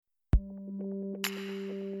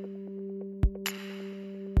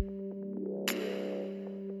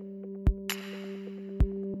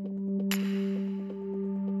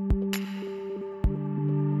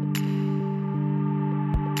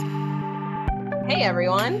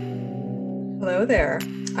everyone. Hello there.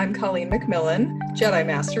 I'm Colleen McMillan, Jedi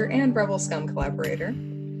Master and Rebel Scum collaborator.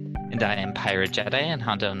 And I am Pirate Jedi and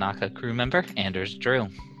Hondo Naka crew member, Anders Drew.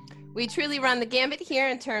 We truly run the gambit here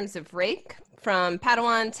in terms of rank, from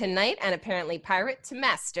Padawan to Knight and apparently Pirate to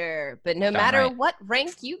Master. But no matter what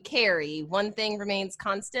rank you carry, one thing remains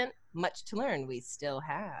constant: much to learn we still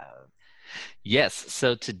have. Yes,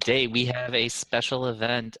 so today we have a special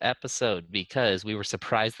event episode because we were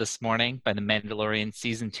surprised this morning by the Mandalorian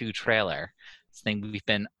Season 2 trailer. It's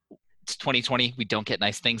 2020, we don't get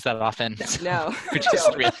nice things that often. So no. We're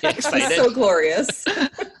just really excited. It's so glorious.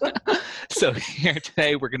 So here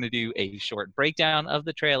today we're going to do a short breakdown of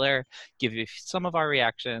the trailer, give you some of our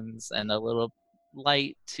reactions, and a little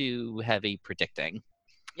light to heavy predicting.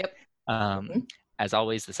 Yep. As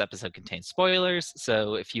always, this episode contains spoilers,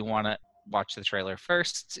 so if you want to watch the trailer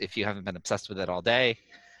first, if you haven't been obsessed with it all day,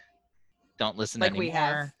 don't listen anymore. We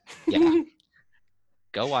have. Yeah.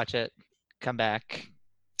 Go watch it, come back.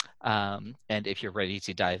 And if you're ready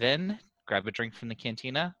to dive in, grab a drink from the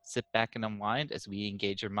cantina, sit back and unwind as we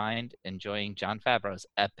engage your mind, enjoying Jon Favreau's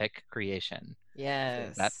epic creation.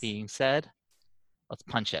 Yes. That being said, let's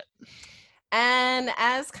punch it. And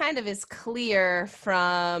as kind of is clear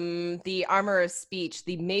from the Armorer's speech,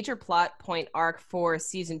 the major plot point arc for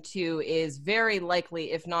Season 2 is very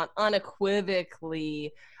likely, if not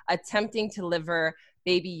unequivocally, attempting to deliver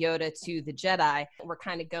Baby Yoda to the Jedi. We're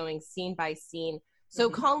kind of going scene by scene. So,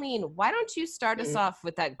 Colleen, why don't you start us off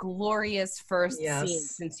with that glorious first scene,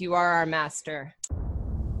 since you are our master?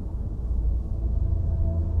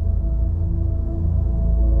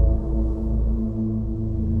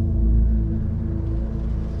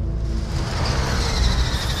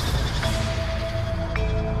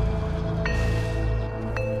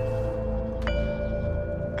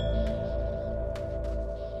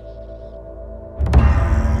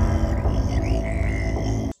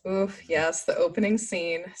 Oof, yes, the opening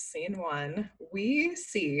scene, scene 1. We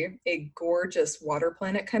see a gorgeous water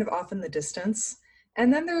planet kind of off in the distance.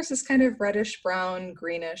 And then there's this kind of reddish, brown,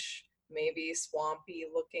 greenish, maybe swampy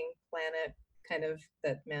looking planet kind of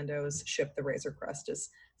that Mando's ship, the Razor Crest, is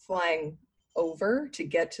flying over to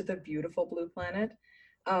get to the beautiful blue planet.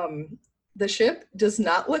 The ship does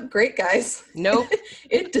not look great, guys. Nope.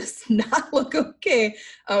 It does not look okay.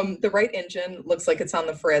 The right engine looks like it's on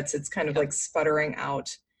the fritz. It's kind of like sputtering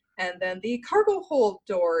out. And then the cargo hold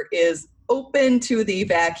door is open to the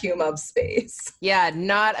vacuum of space. Yeah,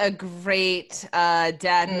 not a great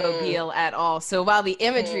dad-mobile at all. So while the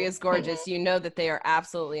imagery is gorgeous, you know that they are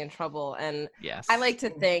absolutely in trouble. And yes. I like to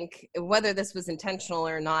think, whether this was intentional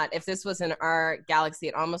or not, if this was in our galaxy,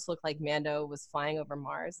 it almost looked like Mando was flying over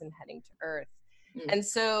Mars and heading to Earth. And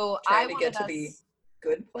so trying to get to the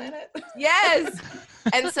good planet. Yes.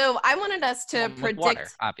 And so I wanted us to predict water,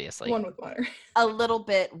 obviously. One with water. A little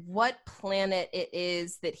bit what planet it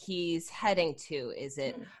is that he's heading to. Is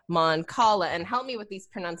it Mon Cala? And help me with these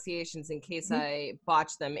pronunciations in case I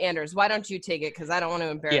botch them. Anders, why don't you take it? Because I don't want to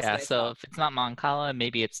embarrass myself. So if it's not Mon Cala,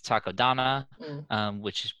 maybe it's Takodana,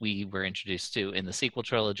 which we were introduced to in the sequel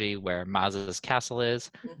trilogy where Maz's castle is.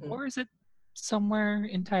 Or is it somewhere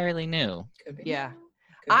entirely new? Could be. Yeah.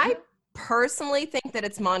 I personally think that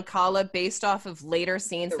it's Mon Cala based off of later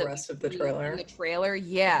scenes the rest of the trailer. In the trailer,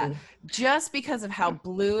 just because of how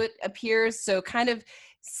blue it appears. So kind of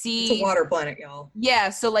see it's a water planet, y'all. Yeah,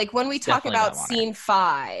 so like when we talk Definitely about scene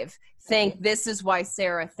 5, think this is why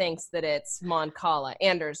Sarah thinks that it's Mon Cala.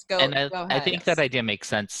 Anders, go ahead. I think that idea makes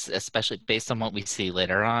sense, especially based on what we see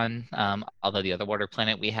later on. Although the other water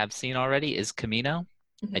planet we have seen already is Kamino.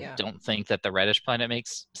 I don't think that the reddish planet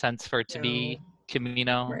makes sense for it to be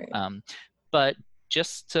Kamino. Right. But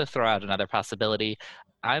just to throw out another possibility,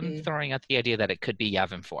 I'm throwing out the idea that it could be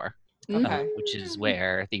Yavin 4, which is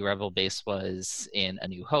where the Rebel base was in A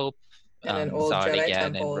New Hope. And an old saw it Jedi again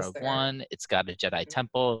in temple Rogue One. It's got a Jedi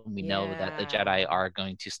temple. We know that the Jedi are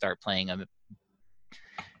going to start playing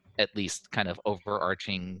at least kind of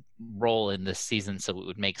overarching role in this season, so it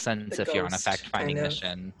would make sense if you're on a fact-finding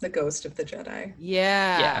mission. The ghost of the Jedi.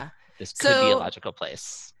 Yeah. This could be a logical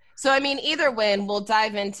place. So, I mean, either way, and we'll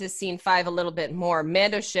dive into scene 5 a little bit more.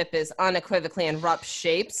 Mando's ship is unequivocally in rough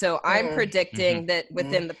shape, so I'm predicting that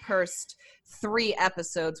within the first 3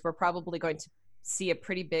 episodes, we're probably going to see a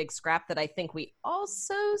pretty big scrap that I think we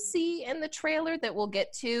also see in the trailer that we'll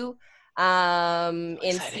get to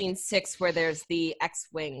in scene 6 where there's the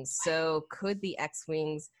X-Wings. So could the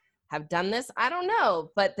X-Wings have done this? I don't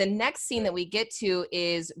know. But the next scene that we get to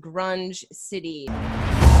is Grunge City.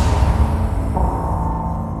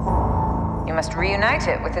 You must reunite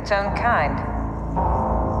it with its own kind.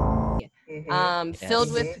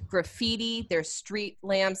 filled with graffiti. There's street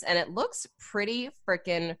lamps, and it looks pretty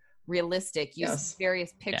freaking realistic. You see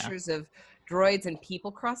various pictures of droids and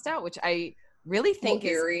people crossed out, which I really think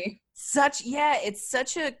is it's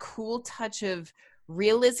such a cool touch of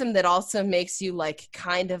realism that also makes you like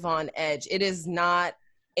kind of on edge. It is not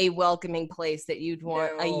a welcoming place that you'd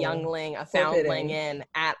want a youngling, a foundling in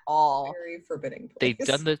at all. Very forbidding place.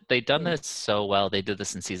 They've done this so well. They did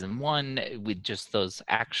this in season 1 with just those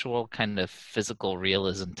actual kind of physical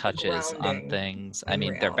realism touches on things. I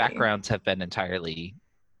mean, their backgrounds have been entirely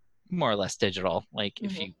more or less digital. Like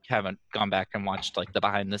if you haven't gone back and watched like the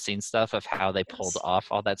behind the scenes stuff of how they pulled off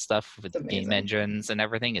all that stuff with the game engines and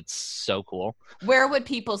everything, it's so cool. Where would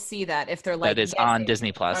people see that if they're like that is on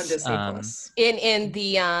Disney Plus? On Disney Plus. In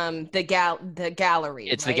the gallery.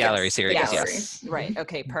 It's the gallery series. Yes. Right.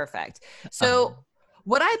 Okay, perfect. So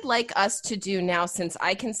what I'd like us to do now, since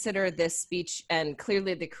I consider this speech, and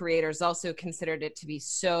clearly the creators also considered it to be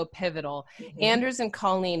so pivotal, Anders and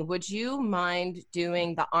Colleen, would you mind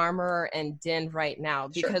doing the Armorer and Din right now?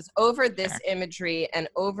 Because over this imagery and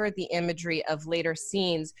over the imagery of later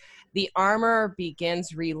scenes, the Armorer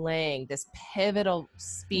begins relaying this pivotal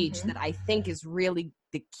speech that I think is really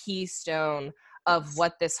the keystone of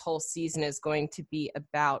what this whole season is going to be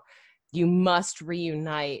about. You must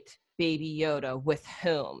reunite Baby Yoda with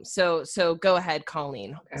whom? So go ahead,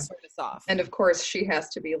 Colleen. Start us off. And of course, she has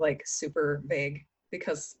to be like super vague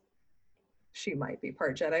because she might be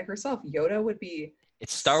part Jedi herself. Yoda would be.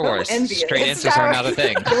 It's Star Wars. Straight answers are not a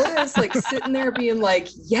thing. Yoda is like sitting there being like,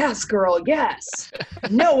 "Yes, girl, yes.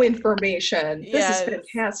 No information. This is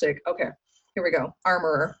fantastic." Okay, here we go.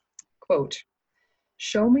 Armorer, quote: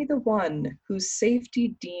 "Show me the one whose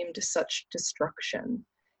safety deemed such destruction.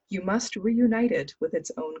 You must reunite it with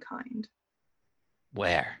its own kind."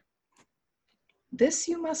 Where? This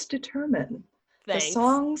you must determine. Thanks. The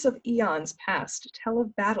songs of eons past tell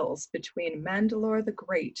of battles between Mandalore the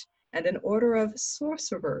Great and an order of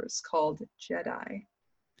sorcerers called Jedi.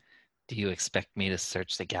 Do you expect me to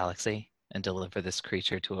search the galaxy and deliver this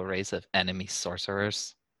creature to a race of enemy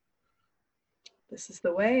sorcerers? This is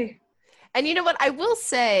the way. And you know what? I will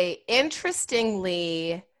say,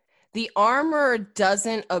 interestingly, the Armorer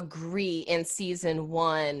doesn't agree in season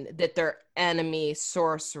 1 that they're enemy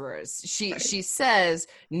sorcerers. She says,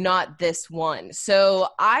 not this one. So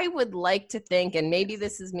I would like to think, and maybe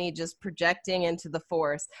this is me just projecting into the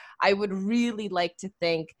Force, I would really like to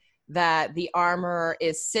think that the Armorer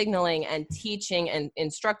is signaling and teaching and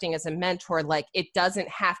instructing as a mentor, like, it doesn't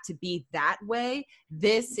have to be that way.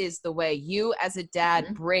 This is the way. You as a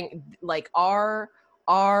dad bring, like, our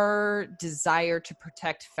desire to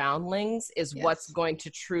protect foundlings is what's going to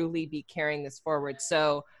truly be carrying this forward.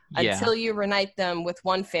 So until you reunite them with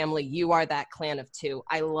one family, you are that clan of 2.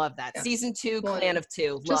 I love that. Yes. Season 2, clan of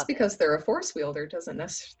 2. Just because they're a Force wielder doesn't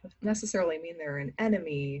necessarily mean they're an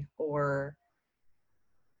enemy or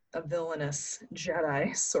a villainous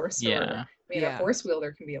Jedi sorcerer. Yeah. I mean, a Force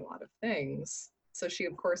wielder can be a lot of things. So she,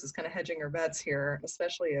 of course, is kind of hedging her bets here,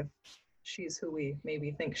 especially if she's who we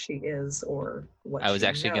maybe think she is, or what I was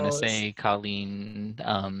actually going to say, Colleen,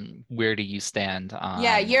 where do you stand on?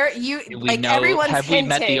 Yeah, you like know, everyone's have hinting. We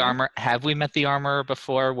met the armor? Have we met the Armorer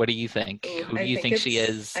before? What do you think? Who do you think she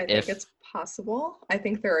is? I think it's possible. I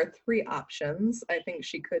think there are 3 options. I think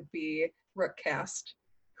she could be Rook Kast,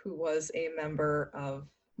 who was a member of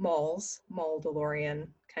Maul's Mandalorian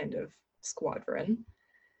kind of squadron.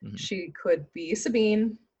 She could be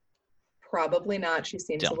Sabine. Probably not. She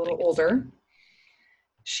seems a little older.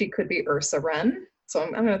 She could be Ursa Wren. So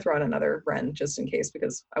I'm going to throw in another Wren just in case,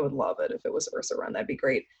 because I would love it if it was Ursa Wren. That'd be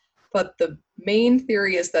great. But the main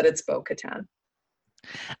theory is that it's Bo-Katan.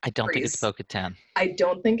 I don't think it's Bo-Katan. I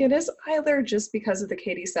don't think it is either, just because of the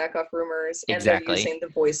Katie Sackhoff rumors. Exactly. And they're using the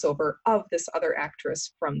voiceover of this other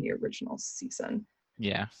actress from the original season.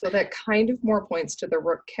 Yeah. So that kind of more points to the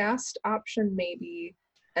Rook Kast option, maybe.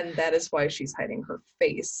 And that is why she's hiding her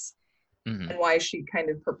face. And why she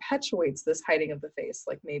kind of perpetuates this hiding of the face.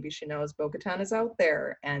 Like, maybe she knows Bo-Katan is out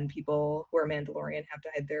there and people who are Mandalorian have to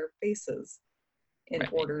hide their faces in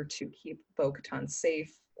order to keep Bo-Katan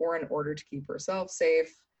safe, or in order to keep herself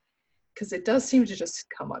safe. Because it does seem to just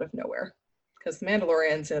come out of nowhere. Because the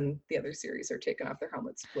Mandalorians in the other series are taking off their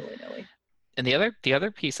helmets willy-nilly. And the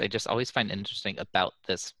other piece I just always find interesting about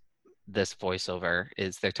this voiceover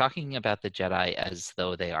is they're talking about the Jedi as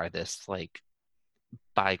though they are this, like,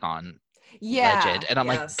 bygone legend, and I'm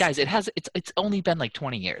like, guys, it's only been like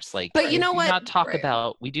 20 years, like, but you know what,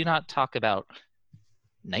 we do not talk about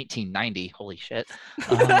 1990, holy shit.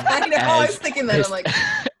 I know, I was thinking that, I'm like,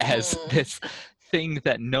 as this thing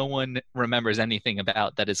that no one remembers anything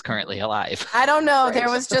about that is currently alive. I don't know. Right. There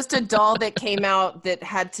was just a doll that came out that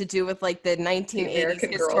had to do with like the 1980s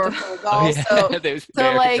American Girl historical doll. doll. So There's so,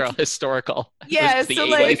 American like- Girl historical. yeah, It was the so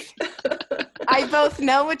 80s. I both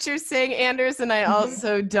know what you're saying, Anders, and I Mhm.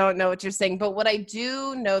 also don't know what you're saying. But what I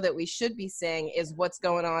do know that we should be saying is what's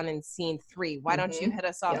going on in scene 3. Why don't you hit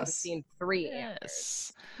us off with Yes. scene 3, Anders?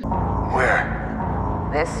 Yes. Where?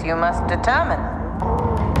 This you must determine.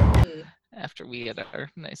 After we get our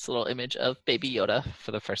nice little image of Baby Yoda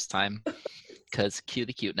for the first time, because cue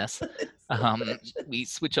the cuteness, we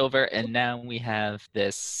switch over, and now we have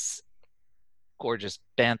this gorgeous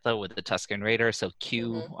bantha with the Tusken Raider. So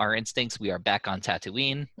cue our instincts. We are back on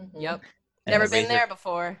Tatooine. Yep. and Never the been Razor- there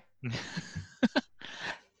before.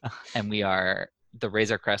 And the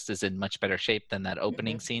Razor Crest is in much better shape than that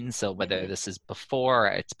opening scene. So whether this is before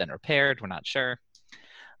or it's been repaired, we're not sure.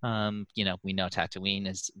 We know Tatooine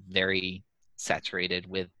is very saturated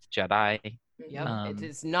with Jedi. Yep. Um, It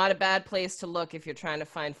is not a bad place to look if you're trying to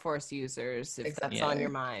find Force users, if that's on Exactly. your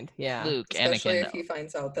mind. Yeah. Luke, Especially Anakin. if he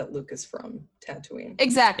finds out that Luke is from Tatooine.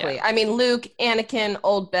 Exactly. Yeah. I mean, Luke, Anakin,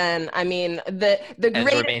 Old Ben. I mean, the Ezra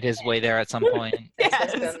great. made his way there at some point.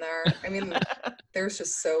 Ezra's Yes. been there. I mean, there's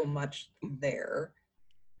just so much there.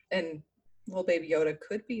 And little baby Yoda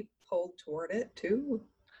could be pulled toward it too.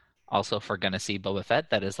 Also, if we're going to see Boba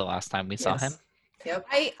Fett, that is the last time we saw him. Yep.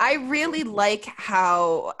 I really like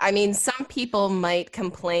how, I mean, some people might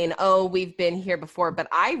complain, oh, we've been here before, but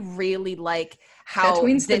I really like how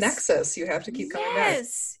Tatooine's the this- nexus. You have to keep coming back.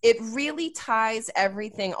 Yes, it really ties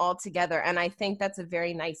everything all together. And I think that's a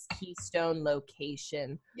very nice keystone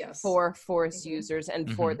location Yes. for Force Mhm. users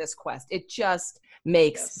and for Mhm. this quest. It just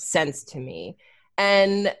makes Yes. sense to me.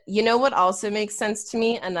 And you know what also makes sense to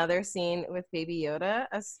me? Another scene with Baby Yoda,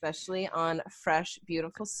 especially on fresh,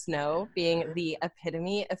 beautiful snow, being the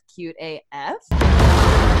epitome of cute AF.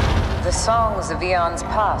 The songs of eons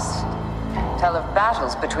past tell of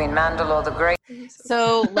battles between Mandalore the Great.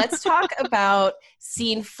 So let's talk about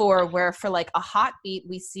scene 4, where for like a hot beat,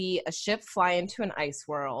 we see a ship fly into an ice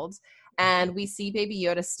world and we see Baby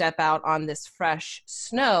Yoda step out on this fresh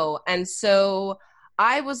snow. And so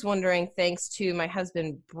I was wondering, thanks to my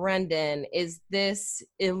husband, Brendan, is this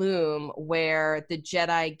Illume where the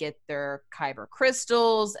Jedi get their Kyber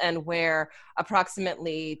crystals and where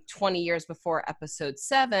approximately 20 years before episode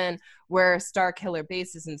 7, where Starkiller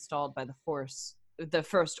Base is installed by the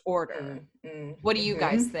First Order? What do you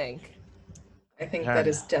guys think? I think I that don't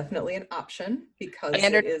is definitely an option because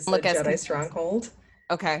Andrew, it is a look as Jedi convinced. stronghold.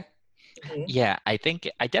 Okay. Mhm. Yeah, I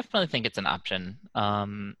definitely think it's an option.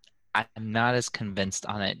 I'm not as convinced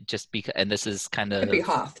on it just because, and this is kind of, Could be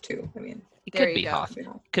Hoth too. I mean, it There could you be go. Hoth. could be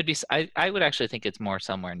Hoth. Could be, I would actually think it's more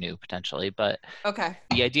somewhere new potentially, but Okay.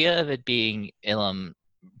 the idea of it being Ilum,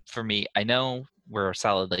 for me, I know we're a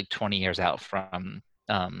solid like 20 years out from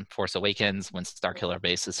Force Awakens when Starkiller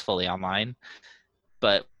Base is fully online.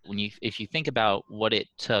 But if you think about what it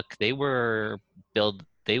took, they were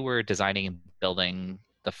designing and building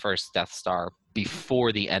the first Death Star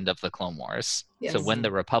before the end of the Clone Wars. So Yes. when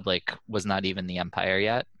the Republic was not even the Empire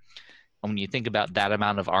yet. And when you think about that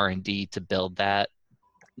amount of R&D to build that,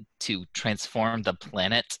 to transform the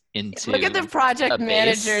planet into Look at the project a base.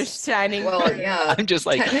 managers shining. Well, through. yeah. I'm just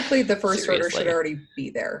like, Technically, the First Order should seriously. already be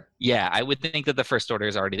there. Yeah, I would think that the First Order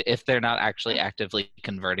is already, if they're not actually actively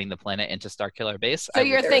converting the planet into Starkiller Base. So I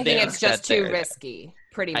you're would thinking think it's just that too they're- risky,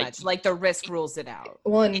 pretty I- much. Like the risk rules it out.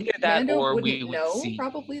 Well, and Either that Mando or we wouldn't would know see-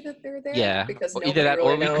 probably that they're there. Yeah, because or nobody either that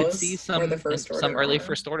really or we could knows see where some the First Order early are.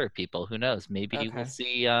 First Order people. Who knows? Maybe Okay. we'll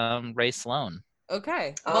see Ray Sloan.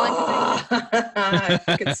 Okay. Well,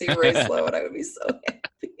 I could see Ray Sloan. I would be so happy.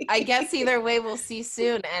 I guess either way, we'll see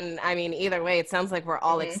soon. And I mean, either way, it sounds like we're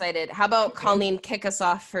all Mhm. excited. How about Colleen kick us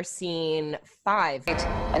off for scene 5?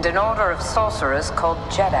 And an order of sorcerers called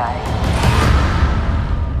Jedi.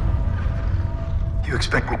 You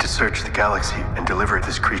expect me to search the galaxy and deliver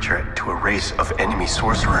this creature to a race of enemy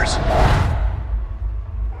sorcerers?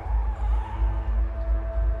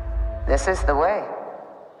 This is the way.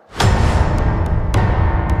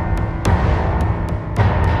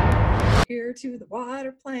 Here to the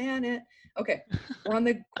water planet. Okay, we're on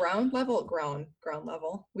the ground level. Ground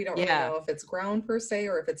level. We don't Yeah. really know if it's ground per se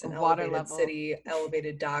or if it's an Water elevated level. city,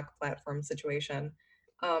 elevated dock platform situation.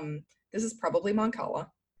 This is probably Mon Cala.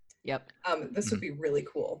 Yep. This would be really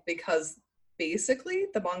cool because basically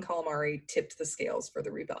the Mon Calamari tipped the scales for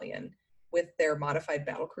the rebellion with their modified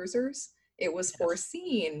battle cruisers. It was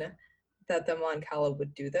foreseen that the Mon Cala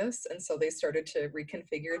would do this, and so they started to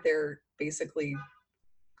reconfigure their basically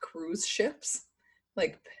cruise ships,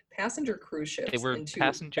 like passenger cruise ships, were into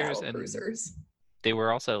passengers battle and- cruisers. They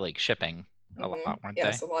were also like shipping. a lot, weren't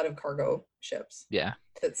yes, they? a lot of cargo ships. Yeah.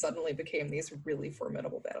 That suddenly became these really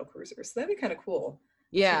formidable battle cruisers. So that'd be kind of cool.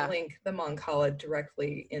 Yeah. To link the Mon Cala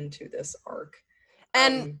directly into this arc.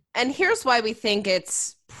 And here's why we think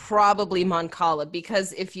it's probably Mon Cala,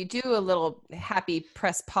 because if you do a little happy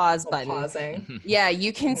press pause button, pausing. yeah,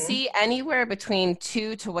 you can see anywhere between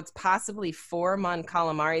 2 to what's possibly 4 Mon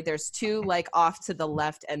Calamari. There's 2 like off to the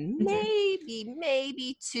left and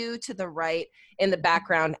maybe 2 to the right in the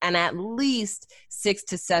background, and at least 6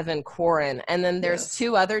 to 7 Quarren. And then there's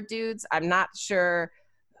 2 other dudes. I'm not sure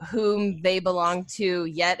whom they belong to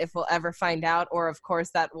yet, if we'll ever find out, or of course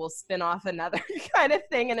that will spin off another kind of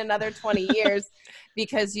thing in another 20 years,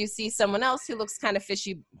 because you see someone else who looks kind of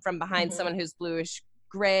fishy from behind, someone who's bluish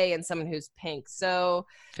gray and someone who's pink. So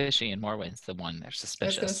fishy in more ways than one. They're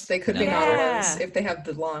suspicious. They could be Nautilans if they have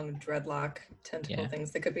the long dreadlock tentacle things.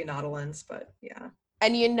 They could be Nautilans, but yeah.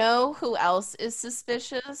 And you know who else is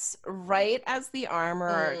suspicious? Right as the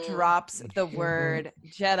armor drops the word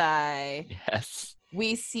Jedi. Yes.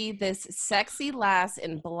 We see this sexy lass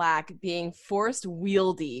in black being forced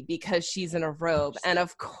wieldy because she's in a robe. And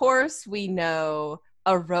of course we know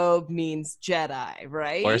a robe means Jedi,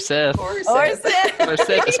 right? Or Sith. Or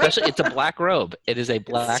Sith. Especially, it's a black robe. It is a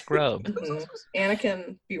black robe.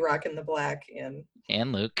 Anakin be rocking the black and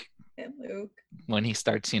Luke. And Luke. When he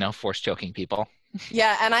starts, force choking people.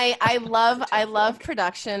 Yeah, and I love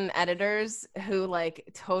production editors who like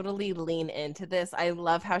totally lean into this. I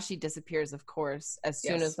love how she disappears, of course, as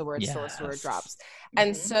soon as the word sorcerer drops.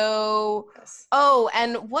 And so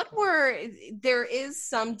and there is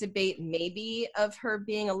some debate maybe of her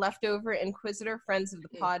being a leftover Inquisitor. Friends of the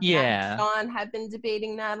pod, Matt and Sean have been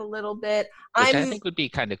debating that a little bit. Which I think would be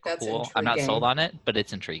kind of cool. I'm not sold on it, but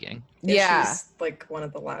it's intriguing. If she's like one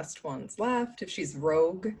of the last ones left, if she's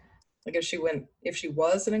rogue. Like if she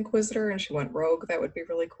was an Inquisitor and she went rogue, that would be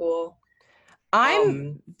really cool.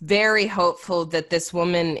 I'm very hopeful that this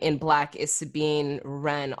woman in black is Sabine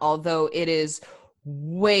Wren, although it is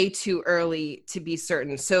way too early to be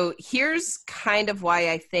certain. So here's kind of why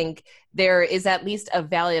I think there is at least a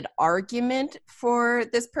valid argument for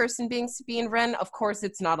this person being Sabine Wren. Of course,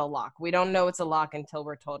 it's not a lock. We don't know it's a lock until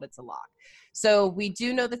we're told it's a lock. So we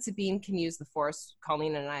do know that Sabine can use the Force.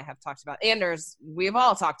 Colleen and I have talked about, Anders, we've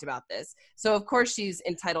all talked about this. So of course she's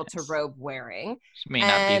entitled to robe wearing. She may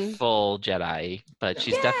not be full Jedi, but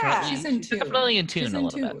she's definitely in tune a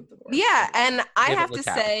little bit. Yeah, and I have to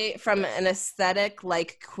say, from an aesthetic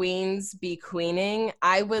like Queens be queening,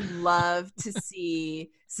 I would love to see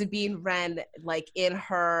Sabine Wren like in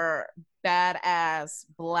her badass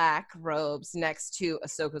black robes next to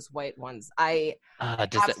Ahsoka's white ones.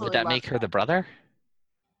 Would that make her the brother?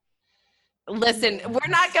 Listen, we're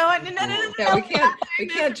not going to no,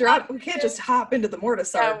 we can't just hop into the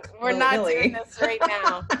Mortis arc. No, we're not doing this right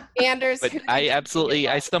now. Anders, but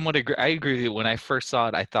I somewhat agree. I agree with you. When I first saw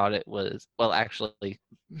it, I thought it was, well, actually,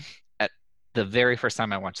 at the very first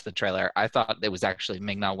time I watched the trailer, I thought it was actually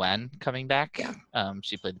Ming-Na Wen coming back. Yeah.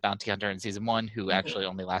 She played the bounty hunter in season 1, who actually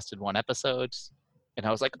only lasted 1 episode. And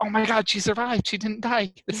I was like, oh my God, she survived. She didn't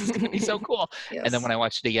die. This is going to be so cool. Yes. And then when I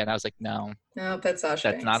watched it again, I was like, no, that's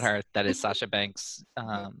Sasha Banks. Not her. That is Sasha Banks,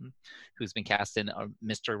 who's been cast in a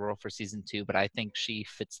mystery role for season 2. But I think she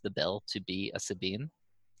fits the bill to be a Sabine.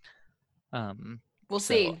 We'll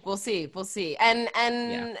see.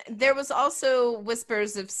 And there was also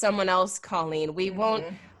whispers of someone else, Colleen. We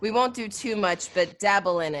won't do too much, but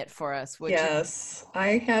dabble in it for us, would you? Yes.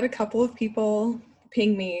 I had a couple of people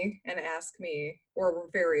ping me and ask me, or were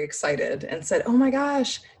very excited and said, oh my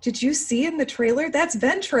gosh, did you see in the trailer? That's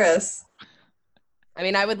Ventress. I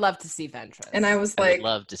mean, I would love to see Ventress. And I was like, I would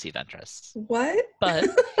love to see Ventress. What? But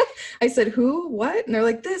I said, who? What? And they're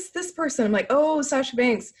like, this person. I'm like, oh, Sasha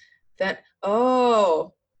Banks.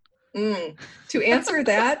 To answer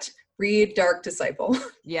that, read Dark Disciple.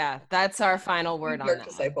 Yeah, that's our final word on Dark that.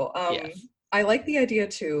 Disciple. Yes. I like the idea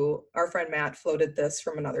too. Our friend Matt floated this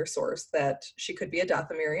from another source that she could be a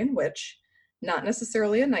Dathomirian witch, not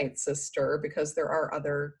necessarily a Night Sister, because there are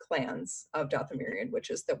other clans of Dathomirian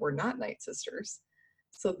witches that were not Night Sisters.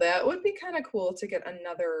 So that would be kind of cool to get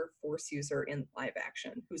another Force user in live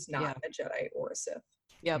action who's not a Jedi or a Sith.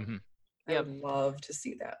 Yep. Mm-hmm. I would love to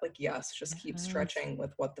see that. Like, yes, just keep stretching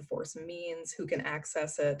with what the Force means, who can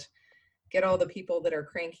access it, get all the people that are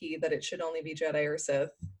cranky that it should only be Jedi or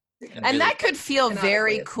Sith. And that could feel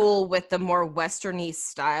very cool with the more Western-y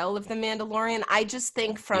style of The Mandalorian. I just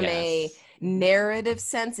think from a narrative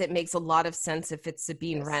sense, it makes a lot of sense if it's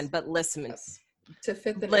Sabine Wren. But listen, to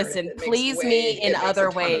fit the Listen, narrative, it please makes me in it makes a other ton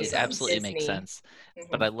of ways. It sense. absolutely makes Disney. sense.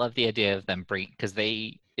 But I love the idea of them because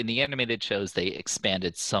they, in the animated shows, they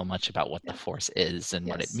expanded so much about what the Force is and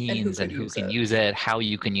what it Yes, and who means and could who use can it. use it, how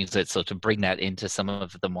you can use it. So to bring that into some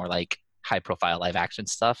of the more like high-profile live-action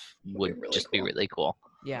stuff would really just be cool. really cool.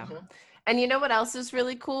 Yeah. Mhm. And you know what else is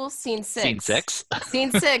really cool? Scene 6. Scene 6.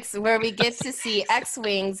 Scene 6, where we get to see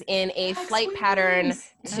X-Wings in a flight pattern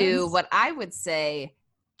X-Wings! to Yes. what I would say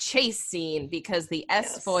chase scene, because the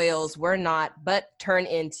Yes. S-foils were not, but turn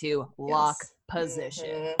into lock Yes.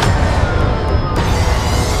 position.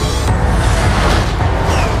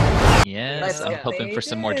 Yes, Let's I'm go. hoping for They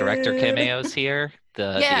some more director did. cameos here.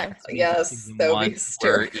 The Yeah. episodes in Yes, season that would one be were each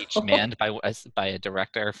hysterical. manned by a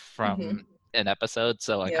director from an episode,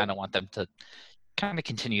 so I Yep. kind of want them to kind of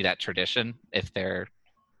continue that tradition if they're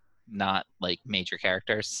not like major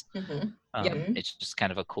characters. Mhm. It's just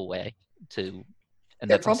kind of a cool way to, and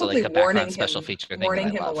They're that's also probably like a background warning special him, feature thing warning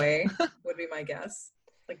that I him love. away would be my guess.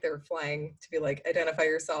 Like they're flying to be like, identify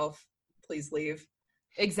yourself, please leave.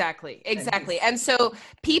 Exactly. he's- And so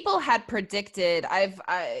people had predicted,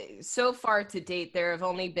 so far to date, there have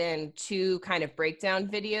only been 2 kind of breakdown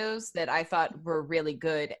videos that I thought were really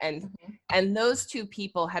good. And those 2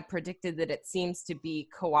 people had predicted that it seems to be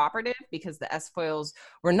cooperative because the S-foils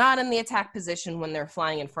were not in the attack position when they're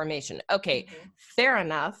flying in formation. Okay, fair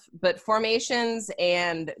enough. But formations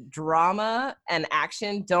and drama and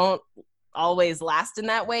action don't always last in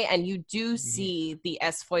that way, and you do see the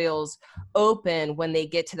S-foils open when they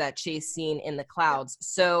get to that chase scene in the clouds.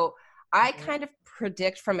 So I kind of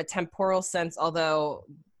predict from a temporal sense, although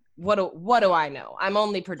what do I know? I'm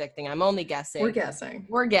only predicting, I'm only guessing. We're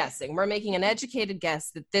guessing. We're making an educated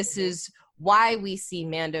guess that this is why we see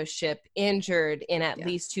Mando's ship injured in at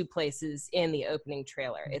least 2 places in the opening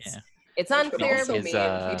trailer. It's Which would unclear. also His,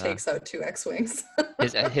 mean he takes out 2 X-Wings.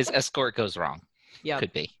 his escort goes wrong. Yep.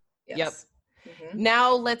 Could be. Yes.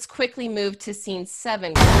 Now let's quickly move to scene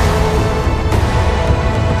 7.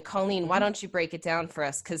 Colleen, why don't you break it down for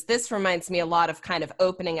us? Because this reminds me a lot of kind of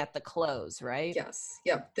opening at the close, right? Yes.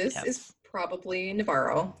 Yep. This is probably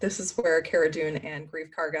Navarro. This is where Cara Dune and Greef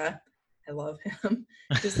Karga, I love him,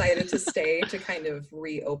 decided to stay to kind of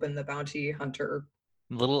reopen the bounty hunter.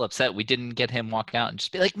 I'm a little upset we didn't get him walk out and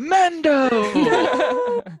just be like, Mando!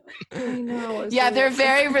 I know. Yeah, they're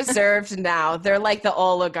very reserved now. They're like the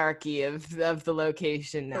oligarchy of the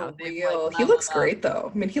location now. For real. He looks great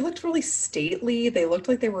though. I mean, he looked really stately. They looked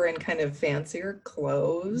like they were in kind of fancier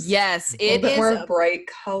clothes. Yes, a it little bit is more bright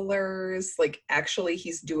colors. Like actually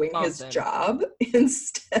he's doing his Something. job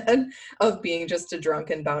instead of being just a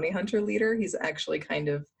drunken bounty hunter leader. He's actually kind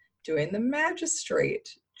of doing the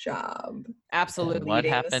magistrate job. Absolutely. What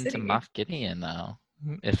leading the happened to city. Moff Gideon though?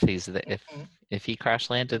 If he's if he crash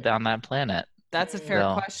landed on that planet, That's a fair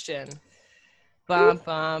So- question. Bum,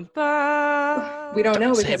 bum, bum. We don't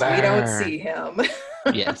know because we don't Saber. see him.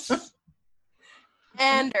 yes.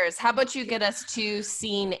 Anders, how about you get us to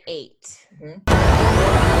scene 8?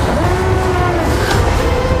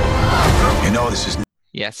 You know this is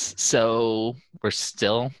Yes. So we're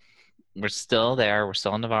still there. We're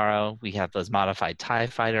still in Navarro. We have those modified TIE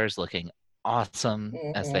fighters looking awesome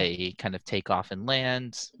as they kind of take off and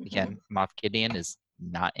land. Again, Moff Gideon is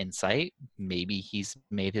not in sight. Maybe he's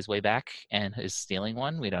made his way back and is stealing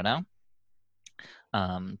one. We don't know.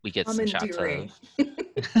 We get some shots Commandeering. of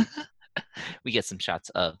we get some shots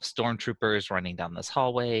of stormtroopers running down this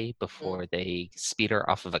hallway before they speeder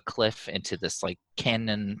off of a cliff into this like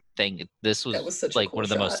cannon thing. This That was such a like cool one of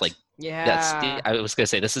the most shot. like Yeah. I was gonna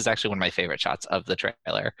say this is actually one of my favorite shots of the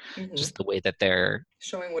trailer. Just the way that they're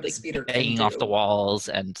Showing what a like, speeder can banging do. off the walls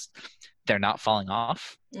and they're not falling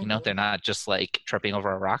off. You know, they're not just like tripping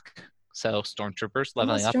over a rock. So stormtroopers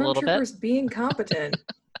leveling up a little bit, Stormtroopers being competent.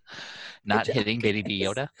 not job, hitting Baby guys. D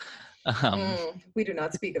Yoda. We do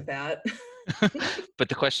not speak of that. But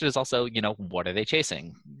the question is also, you know, what are they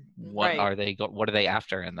chasing? What Right. are they? What are they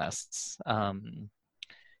after in this?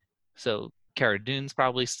 So Cara Dune's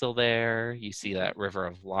probably still there. You see that river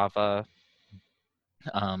of lava.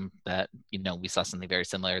 That you know we saw something very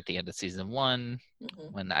similar at the end of season 1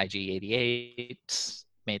 when IG-88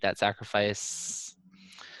 made that sacrifice.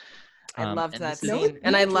 I loved and that this is- scene.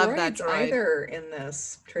 And I love that droids droid. either in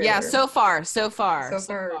this trailer. Yeah, so far. So far, no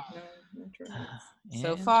droids.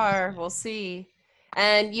 So far, we'll see.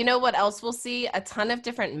 And you know what else we'll see? A ton of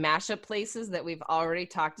different mashup places that we've already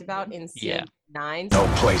talked about in scene 9. no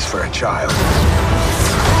place for a child.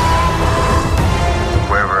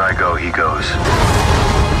 Wherever I go, he goes.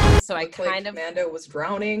 So I Looked like kind of Mando was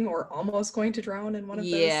drowning or almost going to drown in one of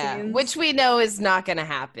those scenes. which we know is not going to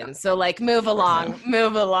happen. So like, move along,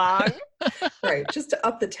 move along. Right, just to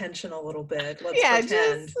up the tension a little bit. Let's Yeah,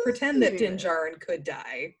 pretend that Din Djarin could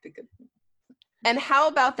die. And how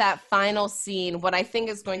about that final scene? What I think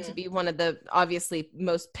is going to be one of the obviously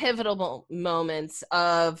most pivotal moments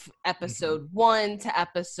of episode 1 to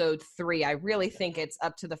episode 3. I really think it's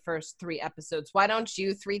up to the first 3 episodes. Why don't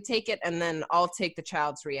you 3 take it, and then I'll take the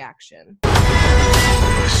child's reaction.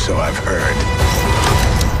 So I've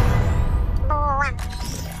heard.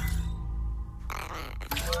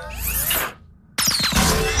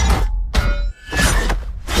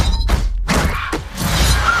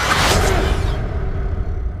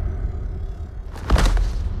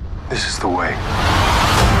 This is the way.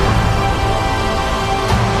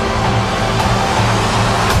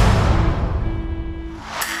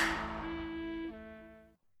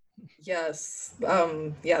 Yes.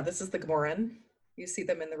 This is the Gamoran. You see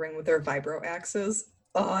them in the ring with their vibro axes.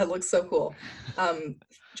 Oh, it looks so cool.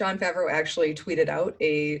 Jon Favreau actually tweeted out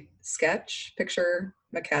a sketch picture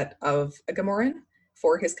maquette of a Gamoran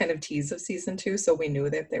for his kind of tease of season 2, so we knew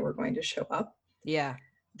that they were going to show up. Yeah.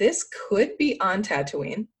 This could be on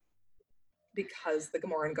Tatooine because the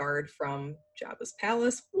Gamoran guard from Jabba's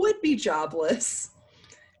palace would be jobless.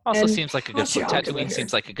 Also And seems like a good Tatooine Tatooine here.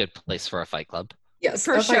 seems like a good place for a fight club. Yes,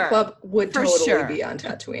 For a sure. Fight Club would For totally sure. be on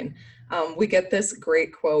Tatooine. We get this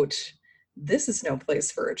great quote, "This is no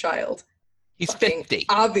place for a child." He's Fucking 50.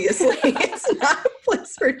 Obviously, it's not a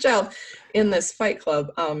place for a child in this Fight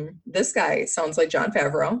Club. This guy sounds like Jon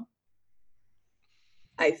Favreau.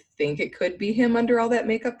 I think it could be him under all that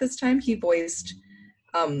makeup this time. He voiced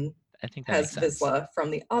I think that has makes sense. Vizsla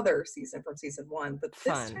from the other season, from season 1, but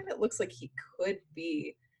this Fun. time it looks like he could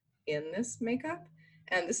be in this makeup.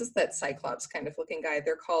 And this is that Cyclops kind of looking guy.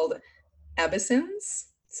 They're called Abyssins,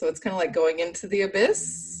 so it's kind of like going into the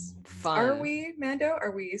abyss. Fun. Are we, Mando?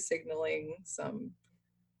 Are we signaling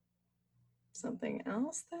something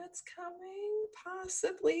else that's coming?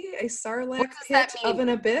 Possibly a Sarlacc What does that pit of mean?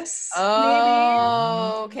 an abyss.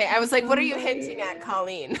 Oh, okay. I was like, what are you hinting at, Somebody-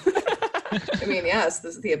 Colleen? Maybe. I mean, yes,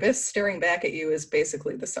 the abyss staring back at you is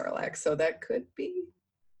basically the Sarlacc, so that could be.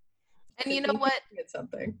 And you know what? It's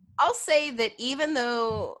something. I'll say that even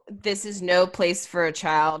though this is no place for a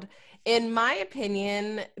child, in my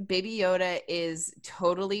opinion, Baby Yoda is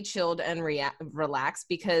totally chilled and relaxed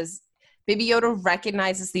because Baby Yoda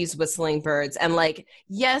recognizes these whistling birds and, like,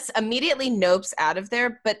 yes, immediately nopes out of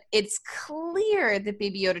there, but it's clear that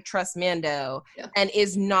Baby Yoda trusts Mando and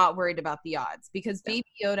is not worried about the odds because Baby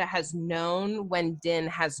Yoda has known when Din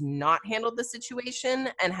has not handled the situation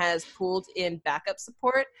and has pulled in backup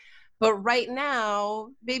support. But right now,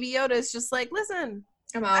 Baby Yoda is just like, listen,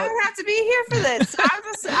 I'm I out. don't have to be here for this.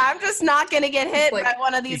 I'm just not going to get hit like- by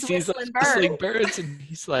one of He these sees those whistling whistling birds. birds and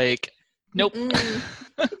he's like, nope.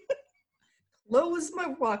 Close my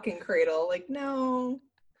walking cradle. Like, no,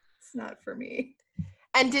 it's not for me.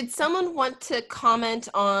 And did someone want to comment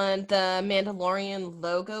on the Mandalorian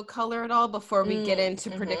logo color at all before we get into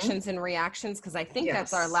predictions and reactions? Because I think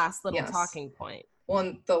that's our Yes. last little Yes. talking point.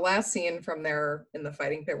 Well, the last scene from there in the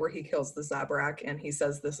fighting pit where he kills the Zabrak and he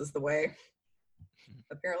says, "This is the way."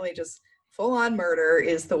 Apparently, just full-on murder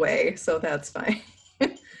is the way, so that's fine.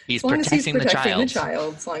 He's As long as he's protecting the protecting the child.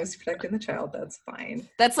 child, as long as he's protecting the child, that's fine.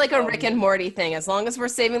 That's like a Rick and Morty thing. As long as we're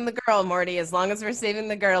saving the girl, Morty, as long as we're saving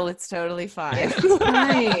the girl, it's totally fine. It's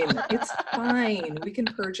fine. It's fine. We can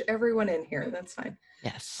purge everyone in here. That's fine.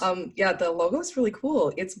 Yes. The logo is really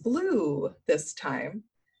cool. It's blue this time,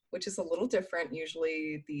 which is a little different.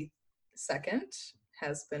 Usually the second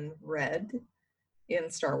has been red in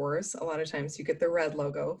Star Wars. A lot of times you get the red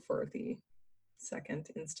logo for the second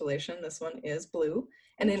installation. This one is blue.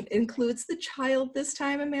 And it includes the child this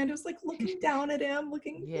time. Amanda's like looking down at him,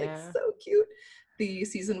 looking like so cute. The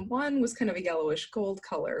season 1 was kind of a yellowish gold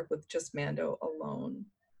color with just Mando alone.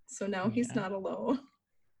 So now he's not alone.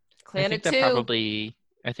 I think that Two.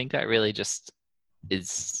 I think that really just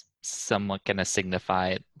is somewhat going to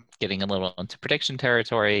signify getting a little into prediction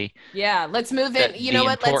territory. Yeah, let's move in. You know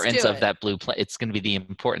what? The Let's importance do of it. that blue planet. It's going to be the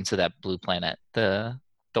importance of that blue planet, the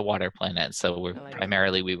water planet. So we're I like it.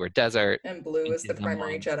 primarily we were desert. And blue is the Season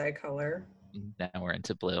primary 1. Jedi color. Now we're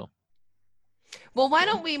into blue. Well, why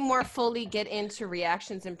don't we more fully get into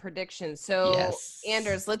reactions and predictions? So, Yes.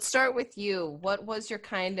 Anders, let's start with you. What was your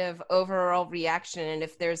kind of overall reaction? And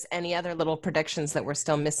if there's any other little predictions that we're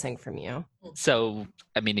still missing from you? So,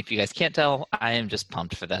 I mean, if you guys can't tell, I am just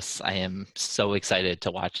pumped for this. I am so excited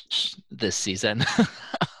to watch this season.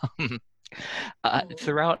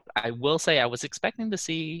 Throughout, I will say I was expecting to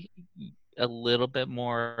see a little bit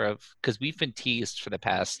more of, because we've been teased for the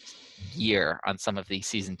past year on some of the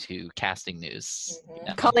season 2 casting news.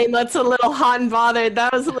 Mhm. Colleen, that's a little hot and bothered.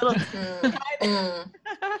 That was a little.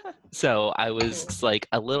 So I was like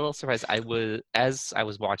a little surprised. As I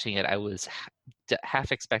was watching it, I was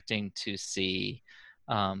half expecting to see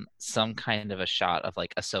some kind of a shot of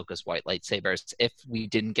like Ahsoka's white lightsabers. If we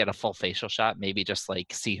didn't get a full facial shot, maybe just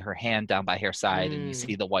like see her hand down by her side and you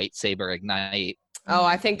see the white saber ignite. Oh,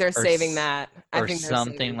 I think they're saving that. Or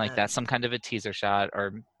something like that. Some kind of a teaser shot,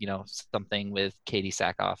 or something with Katie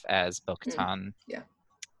Sackhoff as Bo-Katan. Yeah.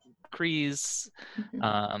 Kryze.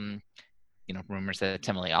 Rumors that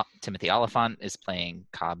Timothy Oliphant is playing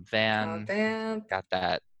Cobb Vanth. Got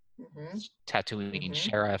that Tatooine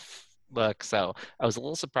sheriff look. So I was a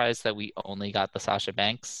little surprised that we only got the Sasha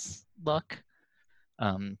Banks look.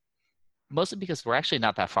 Mostly because we're actually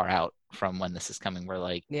not that far out from when this is coming. We're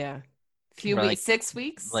like few weeks, like, 6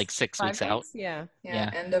 weeks, like 6 weeks out. Yeah,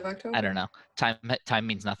 end of October. I don't know. Time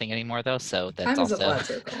means nothing anymore though, so that's time also is a flat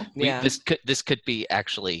circle. This could be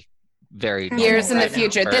actually very years in the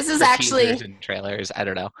future. This is actually and trailers. I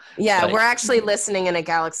don't know. Yeah, but we're actually listening in a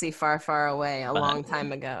galaxy far, far away, a long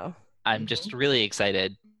time ago. I'm just really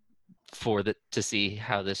excited to see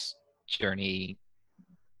how this journey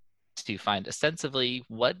to find ostensibly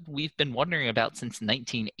what we've been wondering about since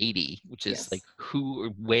 1980, which is like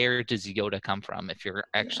where does Yoda come from if you're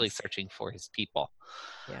actually searching for his people.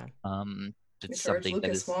 It's something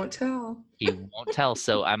Lucas that won't tell. He won't tell.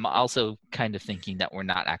 So I'm also kind of thinking that we're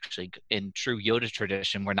not actually, in true Yoda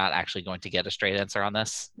tradition, we're not actually going to get a straight answer on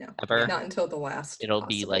this ever. Not until the last. It'll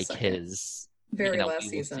be like second. His last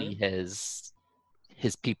season. See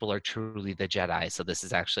his people are truly the Jedi. So this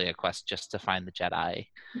is actually a quest just to find the Jedi.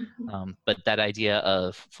 But that idea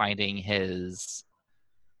of finding his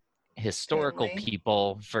historical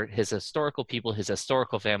people, his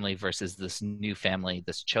historical family versus this new family,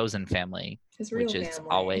 this chosen family, which is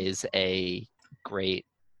always a great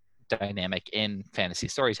dynamic in fantasy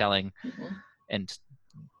storytelling, and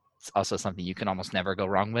it's also something you can almost never go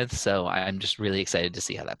wrong with. So I'm just really excited to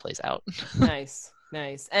see how that plays out. Nice.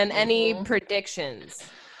 And any predictions?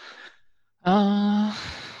 Any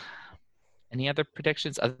other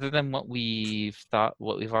predictions other than what we've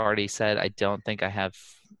already said? I don't think I have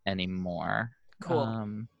any more.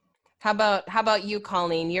 Cool. How about you,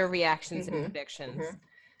 Colleen? Your reactions and predictions.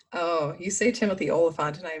 Oh, you say Timothy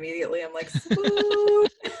Oliphant, and I'm like,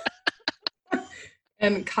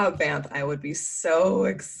 and Cobb Vanth. I would be so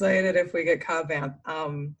excited if we get Cobb Vanth,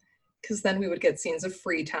 because then we would get scenes of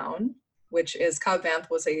Freetown, which is Cobb Vanth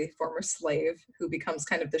was a former slave who becomes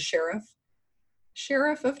kind of the sheriff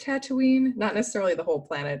of Tatooine, not necessarily the whole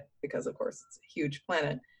planet, because of course it's a huge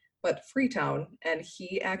planet, but Freetown, and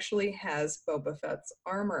he actually has Boba Fett's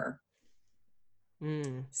armor.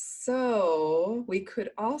 So we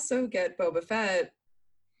could also get Boba Fett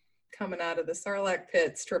coming out of the Sarlacc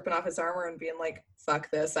pit, stripping off his armor and being like, fuck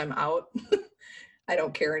this, I'm out. I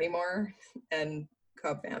don't care anymore. And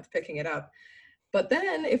Cobb Vanth picking it up. But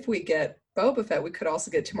then if we get Boba Fett, we could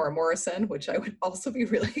also get Temuera Morrison, which I would also be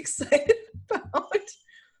really excited about.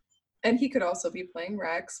 And he could also be playing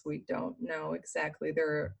Rex. We don't know exactly. There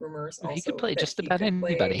are rumors also. He could play just about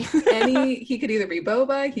anybody. He could either be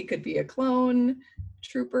Boba, he could be a clone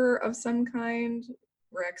trooper of some kind.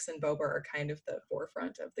 Rex and Boba are kind of the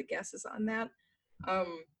forefront of the guesses on that.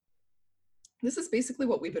 This is basically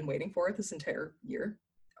what we've been waiting for this entire year,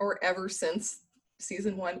 or ever since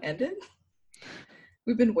season 1 ended.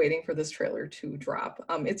 We've been waiting for this trailer to drop.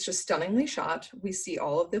 It's just stunningly shot. We see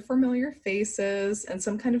all of the familiar faces and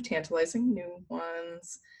some kind of tantalizing new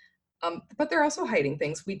ones. But they're also hiding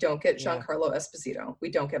things. We don't get Giancarlo Esposito. We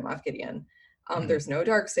don't get Moff Gideon. There's no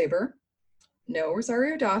Darksaber. No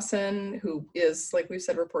Rosario Dawson, who is, like we've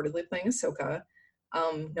said, reportedly playing Ahsoka.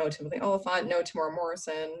 No Timothy Oliphant. No Temuera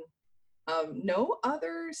Morrison. No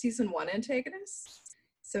other season 1 antagonists.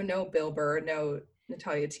 So no Bill Burr. No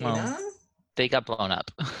Natalia Tina. Well, they got blown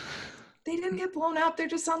up. They didn't get blown up. They're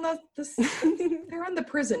just on they're on the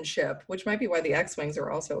prison ship, which might be why the X-Wings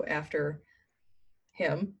are also after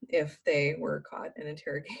him if they were caught and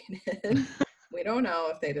interrogated. We don't know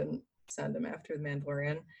if they didn't send him after the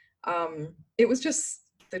Mandalorian. It was just,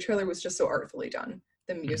 the trailer was just so artfully done.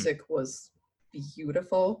 The music was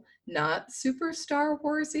beautiful, not super Star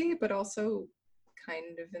Warsy, but also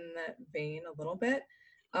kind of in that vein a little bit.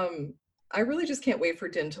 I really just can't wait for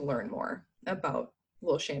Din to learn more about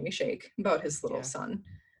little Shammy Shake, about his little son.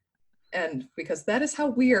 And because that is how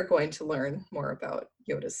we are going to learn more about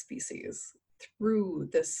Yoda's species, through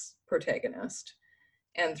this protagonist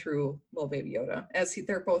and through little baby Yoda, as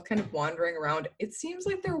they're both kind of wandering around. It seems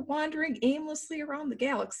like they're wandering aimlessly around the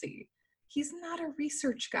galaxy. he's not a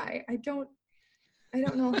research guy. I don't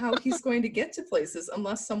know how he's going to get to places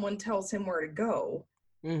unless someone tells him where to go.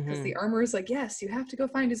 Because the armor is like, yes, you have to go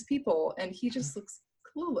find his people, and he just looks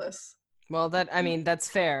clueless. Well, that's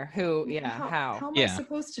fair. How? How am I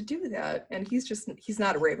supposed to do that? And he's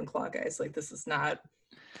not a Ravenclaw, guys. Like, this is not.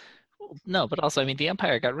 No, but also, I mean, the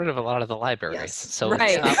Empire got rid of a lot of the libraries, Yes. so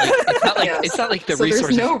Right. it's not like the So there's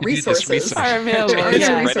resources no you can do this resources. research Are available, are yeah.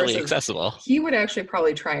 readily Resources. accessible. He would actually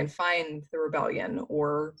probably try and find the Rebellion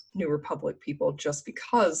or New Republic people just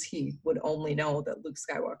because he would only know that Luke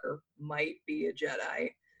Skywalker might be a Jedi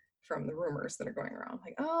from the rumors that are going around.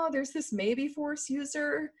 Like, oh, there's this maybe Force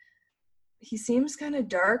user. He seems kind of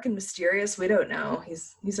dark and mysterious. We don't know.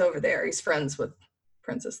 He's over there. He's friends with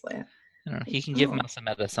Princess Leia. I don't know. He can give Masa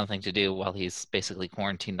Meta something to do while he's basically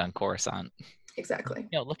quarantined on Coruscant. Exactly.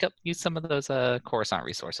 Use some of those Coruscant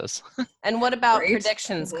resources. And what about Right?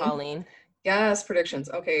 predictions, Mhm. Colleen? Yes, predictions.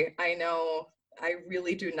 Okay, I know. I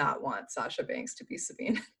really do not want Sasha Banks to be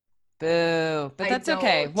Sabine. Boo. But I that's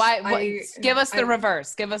okay. don't. Why? Give us the I-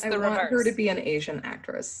 reverse. Give us I the want reverse. her to be an Asian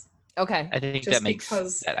actress. Okay. I think Just that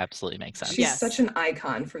because absolutely makes sense. She's Yes. such an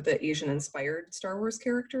icon for the Asian-inspired Star Wars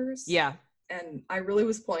characters. Yeah. And I really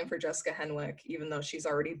was pulling for Jessica Henwick, even though she's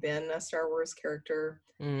already been a Star Wars character.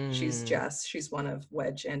 She's Jess. She's one of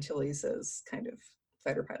Wedge Antilles' kind of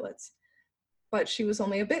fighter pilots. But she was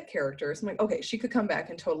only a bit character. So I'm like, okay, she could come back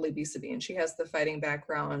and totally be Sabine. She has the fighting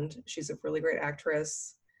background. She's a really great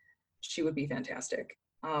actress. She would be fantastic.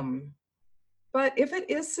 But if it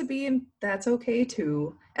is Sabine, that's okay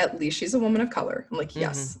too. At least she's a woman of color. I'm like,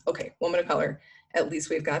 yes, okay, woman of color. At least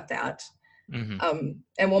we've got that. And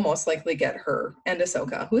we'll most likely get her and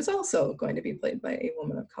Ahsoka, who is also going to be played by a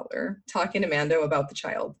woman of color, talking to Mando about the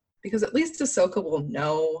child. Because at least Ahsoka will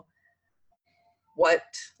know what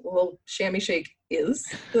little Shammy Shake is.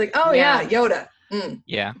 Be like, oh yeah, Yoda.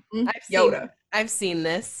 Yeah. Yoda. I've seen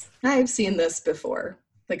this. I've seen this before.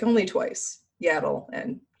 Like only twice. Yaddle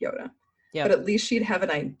and Yoda. Yeah. But at least she'd have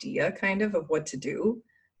an idea kind of what to do.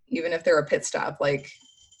 Even if they're a pit stop. Like,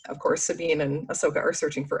 of course, Sabine and Ahsoka are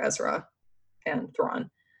searching for Ezra and Thrawn.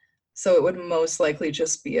 So it would most likely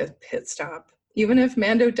just be a pit stop. Even if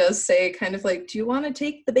Mando does say kind of like, do you want to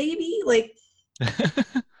take the baby? Like,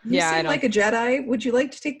 you seem like a Jedi. Would you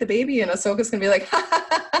like to take the baby? And Ahsoka's going to be like,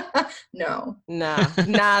 no. Nah,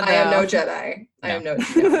 I am no Jedi. I am no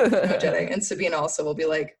Jedi. Jedi. And Sabine also will be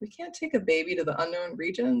like, we can't take a baby to the unknown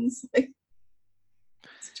regions. Like,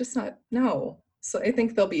 it's just not, no. So I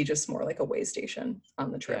think they'll be just more like a way station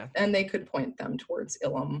on the trip. Yeah. And they could point them towards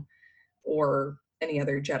Ilum or any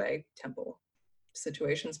other Jedi temple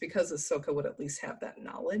situations because Ahsoka would at least have that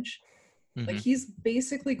knowledge. Like he's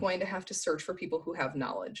basically going to have to search for people who have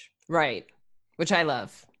knowledge. Right. Which I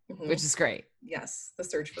love. Which is great. Yes, the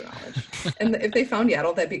search for knowledge. And if they found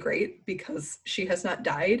Yaddle, that'd be great because she has not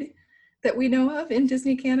died that we know of in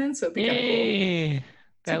Disney canon. So it'd be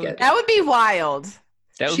kind of cool. That would be wild.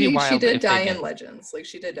 That would be wild. She did if they die did. in Legends. Like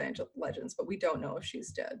she did die in Legends, but we don't know if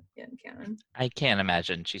she's dead in canon. I can't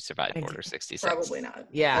imagine she survived Order 66. Probably not.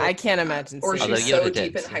 Yeah, I can't imagine. Or seeing she's that. Although so Yoda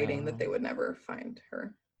deep did, in hiding so- that they would never find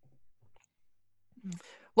her.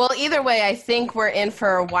 Well, either way, I think we're in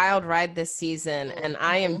for a wild ride this season, and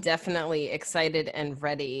I am definitely excited and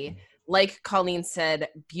ready. Like Colleen said,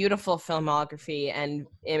 beautiful filmography and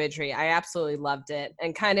imagery. I absolutely loved it.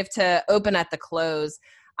 And kind of to open at the close,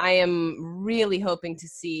 I am really hoping to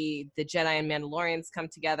see the Jedi and Mandalorians come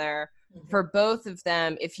together. For both of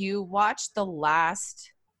them, if you watch the last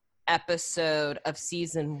episode of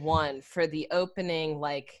season 1 for the opening,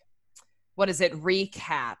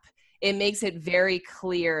 recap, it makes it very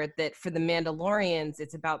clear that for the Mandalorians,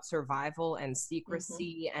 it's about survival and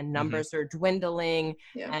secrecy and numbers are dwindling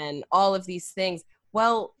and all of these things.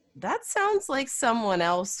 Well, that sounds like someone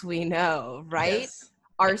else we know, right? Yes.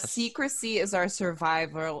 Our secrecy is our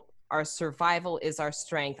survival. Our survival is our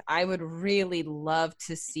strength. I would really love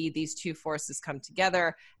to see these two forces come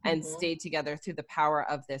together and stay together through the power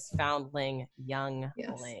of this foundling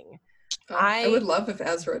youngling. I would love if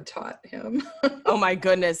Ezra taught him. Oh my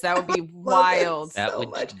goodness, that would be wild. That so would.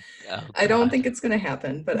 much. Oh, I don't God. think it's going to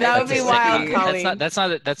happen, but That would be wild, Colleen. That's not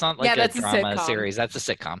like a that's a drama sitcom. series. That's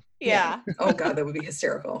a sitcom. Yeah. Oh God, that would be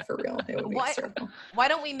hysterical for real. It would be hysterical. Why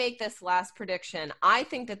don't we make this last prediction? I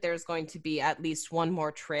think that there's going to be at least one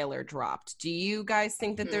more trailer dropped. Do you guys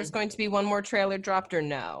think that there's going to be one more trailer dropped or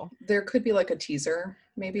no? There could be like a teaser,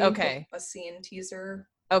 maybe. Okay. A scene teaser.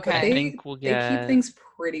 Okay. I think we'll get. They keep things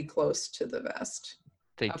pretty close to the vest.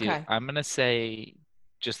 They do. Okay. I'm gonna say,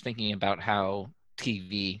 just thinking about how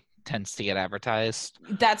TV tends to get advertised.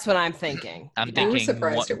 That's what I'm thinking. I'm I was thinking.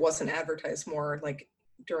 surprised it wasn't advertised more like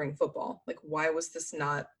during football. Like, why was this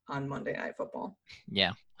not on Monday Night Football?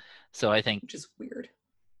 Yeah. So I think Which is weird.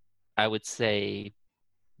 I would say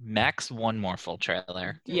max one more full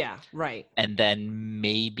trailer. Yeah, right. And then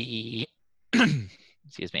maybe,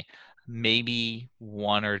 excuse me, maybe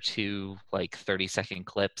one or two like 30-second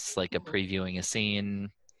clips, like a previewing a scene,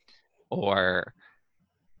 or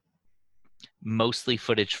mostly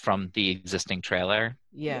footage from the existing trailer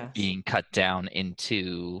being cut down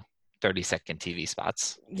into 30-second TV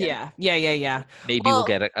spots. Yeah. Maybe we'll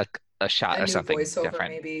get a shot a or new something voiceover,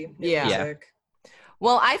 different. maybe. New Yeah. music.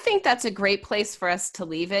 Well, I think that's a great place for us to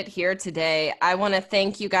leave it here today. I want to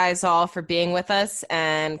thank you guys all for being with us,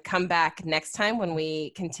 and come back next time when we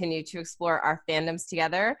continue to explore our fandoms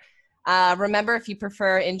together. Remember, if you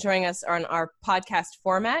prefer enjoying us on our podcast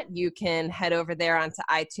format, you can head over there onto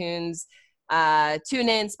iTunes,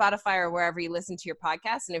 TuneIn, Spotify, or wherever you listen to your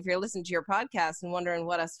podcast. And if you're listening to your podcast and wondering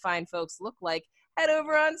what us fine folks look like, head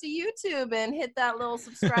over onto YouTube and hit that little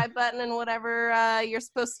subscribe button and whatever you're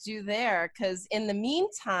supposed to do there. Because in the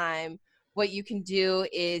meantime, what you can do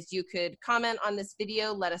is you could comment on this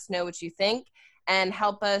video, let us know what you think, and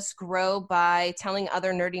help us grow by telling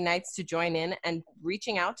other nerdy knights to join in and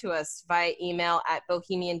reaching out to us via email at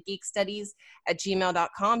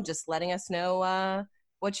bohemiangeekstudies@gmail.com, just letting us know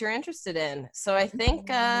what you're interested in. So I think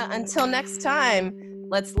until next time,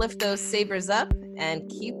 let's lift those sabers up and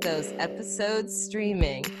keep those episodes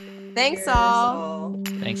streaming. Thanks all.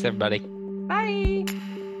 Thanks, everybody. Bye.